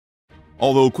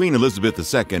Although Queen Elizabeth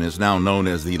II is now known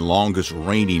as the longest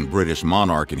reigning British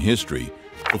monarch in history,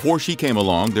 before she came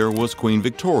along there was Queen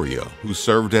Victoria, who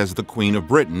served as the Queen of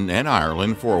Britain and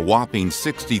Ireland for a whopping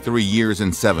 63 years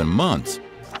and 7 months.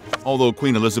 Although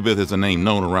Queen Elizabeth is a name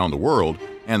known around the world,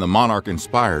 and the monarch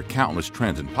inspired countless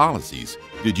trends and policies,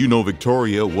 did you know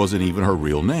Victoria wasn't even her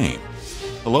real name?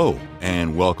 Hello,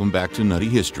 and welcome back to Nutty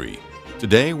History.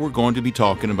 Today we're going to be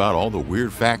talking about all the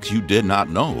weird facts you did not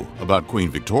know about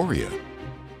Queen Victoria.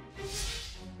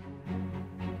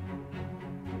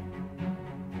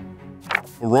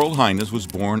 Her Royal Highness was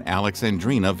born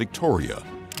Alexandrina Victoria,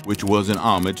 which was an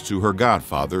homage to her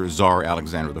godfather, Tsar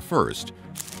Alexander I.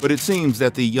 But it seems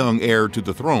that the young heir to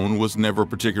the throne was never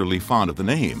particularly fond of the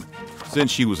name.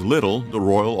 Since she was little, the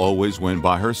royal always went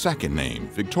by her second name,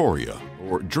 Victoria,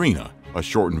 or Drina, a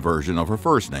shortened version of her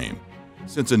first name.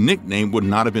 Since a nickname would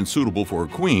not have been suitable for a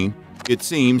queen, it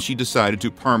seems she decided to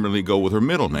permanently go with her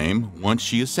middle name once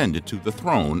she ascended to the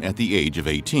throne at the age of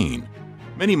 18.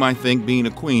 Many might think being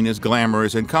a queen is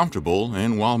glamorous and comfortable,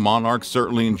 and while monarchs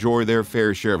certainly enjoy their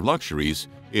fair share of luxuries,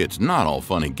 it's not all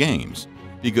fun and games,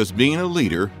 because being a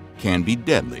leader can be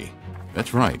deadly.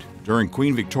 That's right, during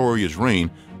Queen Victoria's reign,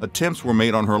 attempts were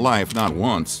made on her life not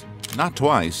once, not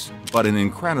twice, but an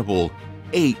incredible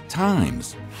 8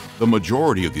 times. The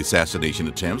majority of the assassination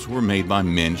attempts were made by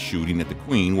men shooting at the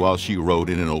Queen while she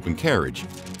rode in an open carriage,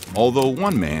 although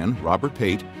one man, Robert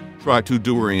Pate, tried to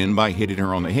do her in by hitting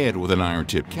her on the head with an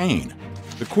iron-tipped cane.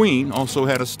 The Queen also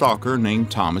had a stalker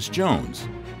named Thomas Jones.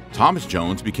 Thomas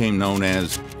Jones became known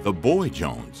as the Boy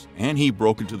Jones, and he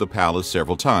broke into the palace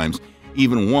several times,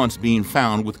 even once being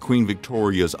found with Queen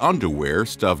Victoria's underwear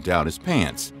stuffed down his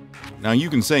pants. Now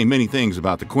you can say many things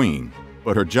about the Queen,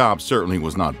 but her job certainly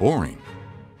was not boring.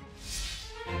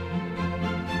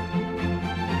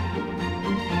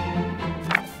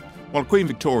 While Queen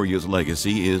Victoria's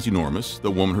legacy is enormous,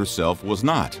 the woman herself was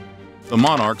not. The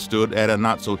monarch stood at a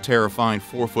not-so-terrifying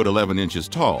 4'11"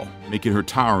 tall, making her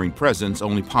towering presence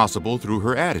only possible through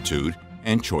her attitude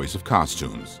and choice of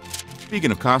costumes.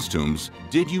 Speaking of costumes,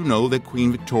 did you know that Queen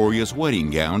Victoria's wedding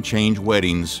gown changed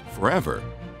weddings forever?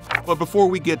 But before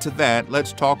we get to that,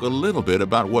 let's talk a little bit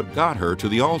about what got her to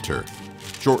the altar.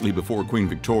 Shortly before Queen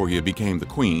Victoria became the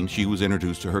queen, she was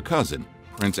introduced to her cousin,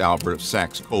 Prince Albert of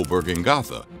Saxe-Coburg and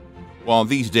Gotha. While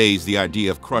these days the idea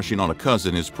of crushing on a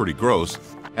cousin is pretty gross,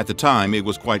 at the time it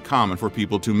was quite common for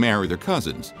people to marry their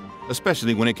cousins,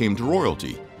 especially when it came to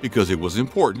royalty, because it was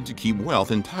important to keep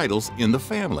wealth and titles in the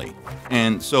family.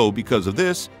 And so because of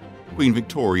this, Queen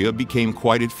Victoria became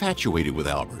quite infatuated with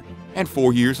Albert, and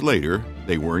 4 years later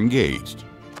they were engaged.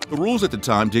 The rules at the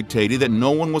time dictated that no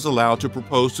one was allowed to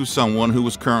propose to someone who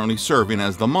was currently serving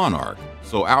as the monarch,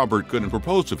 so Albert couldn't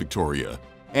propose to Victoria,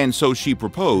 and so she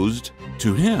proposed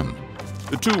to him.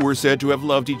 The two were said to have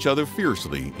loved each other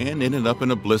fiercely and ended up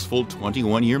in a blissful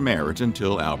 21-year marriage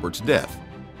until Albert's death.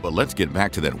 But let's get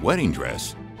back to that wedding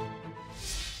dress.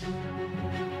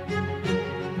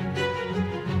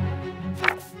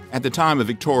 At the time of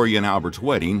Victoria and Albert's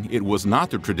wedding, it was not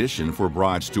the tradition for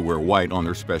brides to wear white on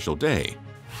their special day.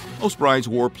 Most brides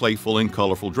wore playful and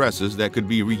colorful dresses that could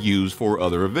be reused for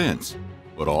other events.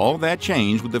 But all that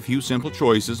changed with a few simple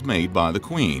choices made by the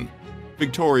Queen.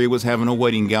 Victoria was having a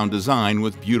wedding gown designed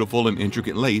with beautiful and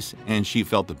intricate lace, and she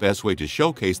felt the best way to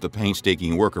showcase the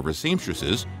painstaking work of her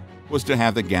seamstresses was to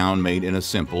have the gown made in a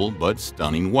simple but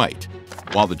stunning white.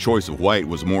 While the choice of white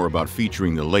was more about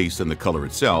featuring the lace than the color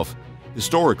itself,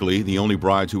 historically the only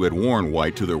brides who had worn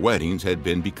white to their weddings had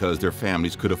been because their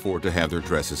families could afford to have their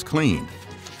dresses cleaned.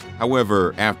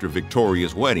 However, after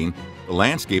Victoria's wedding, the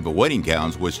landscape of wedding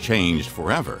gowns was changed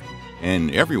forever,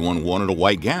 and everyone wanted a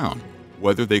white gown,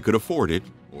 whether they could afford it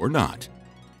or not.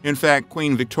 In fact,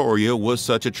 Queen Victoria was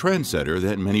such a trendsetter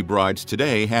that many brides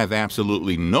today have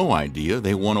absolutely no idea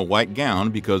they want a white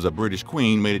gown because a British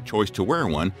queen made a choice to wear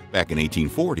one back in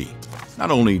 1840.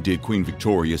 Not only did Queen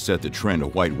Victoria set the trend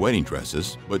of white wedding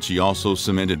dresses, but she also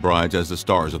cemented brides as the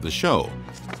stars of the show.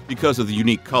 Because of the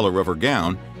unique color of her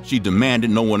gown, she demanded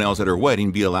no one else at her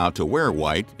wedding be allowed to wear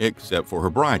white except for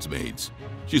her bridesmaids.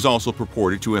 She's also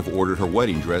purported to have ordered her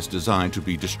wedding dress designed to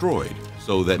be destroyed,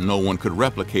 so that no one could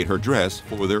replicate her dress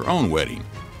for their own wedding.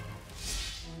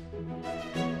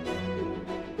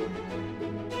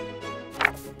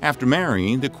 After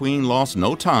marrying, the Queen lost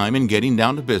no time in getting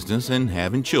down to business and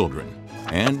having children.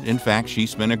 And in fact, she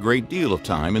spent a great deal of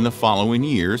time in the following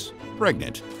years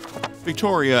pregnant.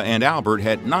 Victoria and Albert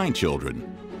had 9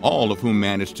 children, all of whom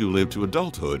managed to live to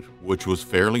adulthood, which was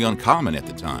fairly uncommon at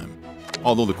the time.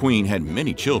 Although the Queen had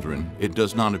many children, it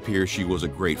does not appear she was a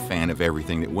great fan of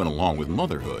everything that went along with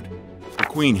motherhood. The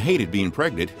Queen hated being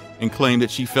pregnant and claimed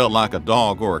that she felt like a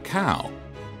dog or a cow.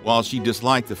 While she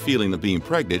disliked the feeling of being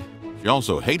pregnant, she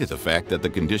also hated the fact that the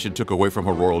condition took away from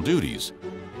her royal duties.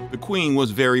 The Queen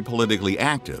was very politically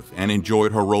active and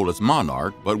enjoyed her role as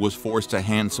monarch, but was forced to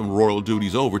hand some royal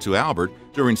duties over to Albert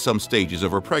during some stages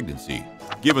of her pregnancy.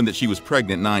 Given that she was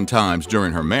pregnant 9 times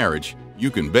during her marriage,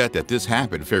 you can bet that this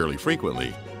happened fairly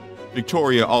frequently.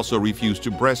 Victoria also refused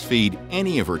to breastfeed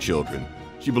any of her children.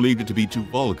 She believed it to be too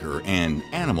vulgar and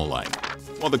animal-like.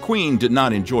 While the Queen did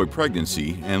not enjoy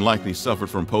pregnancy and likely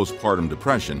suffered from postpartum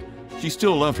depression, she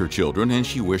still loved her children and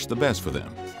she wished the best for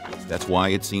them. That's why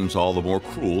it seems all the more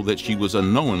cruel that she was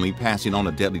unknowingly passing on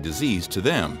a deadly disease to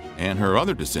them and her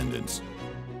other descendants.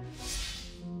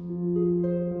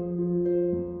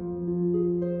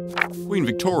 Queen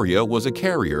Victoria was a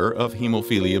carrier of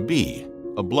hemophilia B,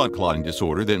 a blood clotting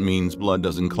disorder that means blood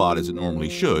doesn't clot as it normally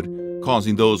should,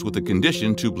 causing those with the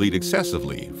condition to bleed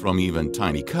excessively from even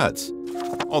tiny cuts.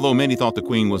 Although many thought the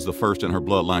Queen was the first in her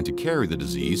bloodline to carry the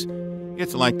disease,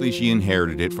 it's likely she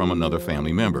inherited it from another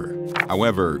family member.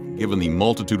 However, given the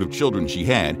multitude of children she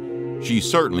had, she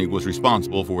certainly was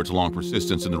responsible for its long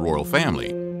persistence in the royal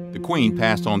family. The Queen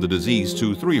passed on the disease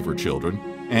to 3 of her children,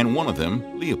 and one of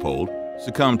them, Leopold,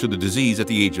 succumbed to the disease at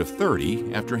the age of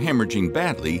 30 after hemorrhaging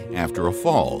badly after a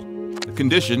fall. The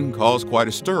condition caused quite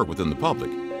a stir within the public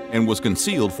and was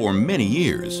concealed for many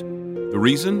years. The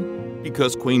reason?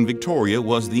 Because Queen Victoria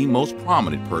was the most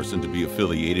prominent person to be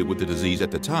affiliated with the disease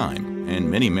at the time, and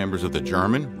many members of the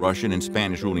German, Russian, and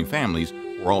Spanish ruling families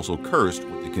were also cursed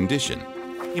with the condition.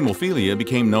 Hemophilia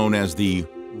became known as the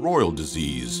royal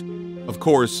disease. Of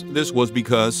course, this was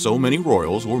because so many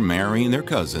royals were marrying their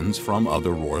cousins from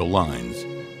other royal lines.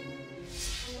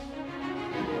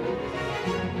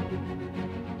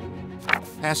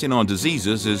 Passing on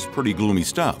diseases is pretty gloomy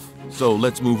stuff, so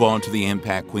let's move on to the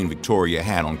impact Queen Victoria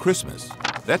had on Christmas.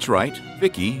 That's right,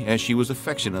 Vicky, as she was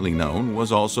affectionately known,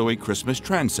 was also a Christmas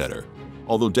trendsetter.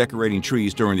 Although decorating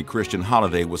trees during the Christian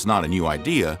holiday was not a new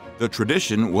idea, the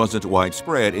tradition wasn't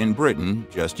widespread in Britain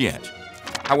just yet.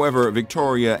 However,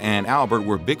 Victoria and Albert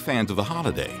were big fans of the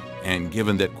holiday, and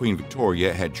given that Queen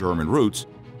Victoria had German roots,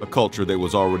 a culture that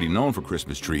was already known for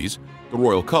Christmas trees, the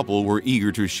royal couple were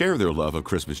eager to share their love of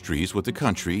Christmas trees with the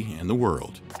country and the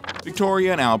world.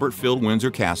 Victoria and Albert filled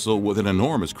Windsor Castle with an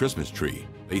enormous Christmas tree.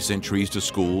 They sent trees to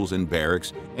schools and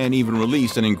barracks and even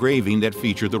released an engraving that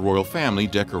featured the royal family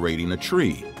decorating a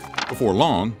tree. Before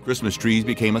long, Christmas trees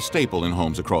became a staple in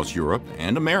homes across Europe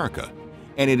and America,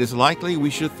 and it is likely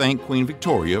we should thank Queen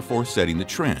Victoria for setting the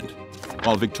trend.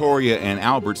 While Victoria and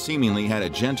Albert seemingly had a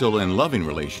gentle and loving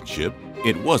relationship,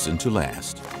 it wasn't to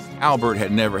last. Albert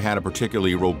had never had a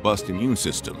particularly robust immune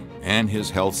system, and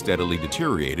his health steadily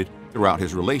deteriorated throughout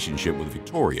his relationship with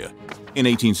Victoria. In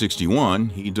 1861,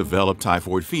 he developed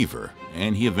typhoid fever,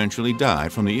 and he eventually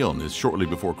died from the illness shortly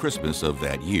before Christmas of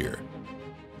that year.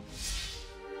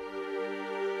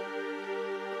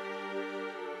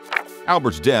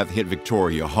 Albert's death hit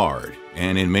Victoria hard,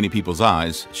 and in many people's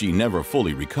eyes, she never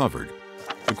fully recovered.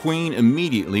 The Queen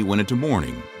immediately went into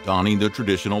mourning, donning the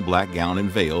traditional black gown and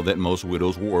veil that most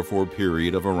widows wore for a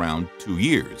period of around 2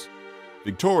 years.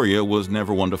 Victoria was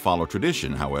never one to follow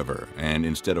tradition, however, and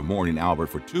instead of mourning Albert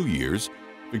for 2 years,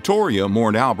 Victoria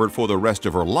mourned Albert for the rest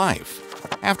of her life.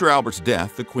 After Albert's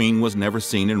death, the Queen was never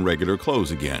seen in regular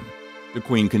clothes again. The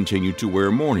Queen continued to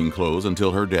wear mourning clothes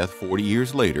until her death 40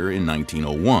 years later in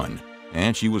 1901,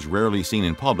 and she was rarely seen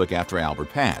in public after Albert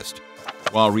passed.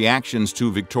 While reactions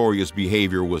to Victoria's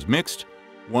behavior was mixed,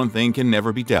 one thing can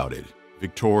never be doubted: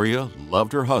 Victoria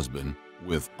loved her husband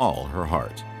with all her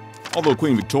heart. Although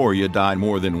Queen Victoria died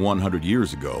more than 100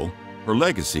 years ago, her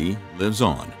legacy lives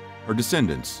on. Her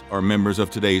descendants are members of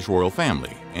today's royal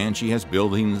family, and she has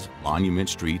buildings,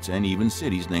 monuments, streets, and even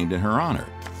cities named in her honor.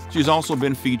 She's also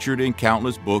been featured in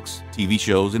countless books, TV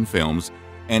shows, and films,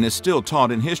 and is still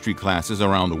taught in history classes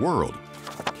around the world.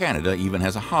 Canada even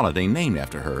has a holiday named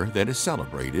after her that is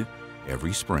celebrated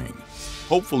every spring.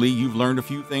 Hopefully you've learned a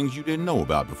few things you didn't know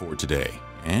about before today.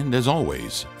 And as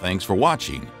always, thanks for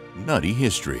watching Nutty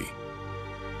History.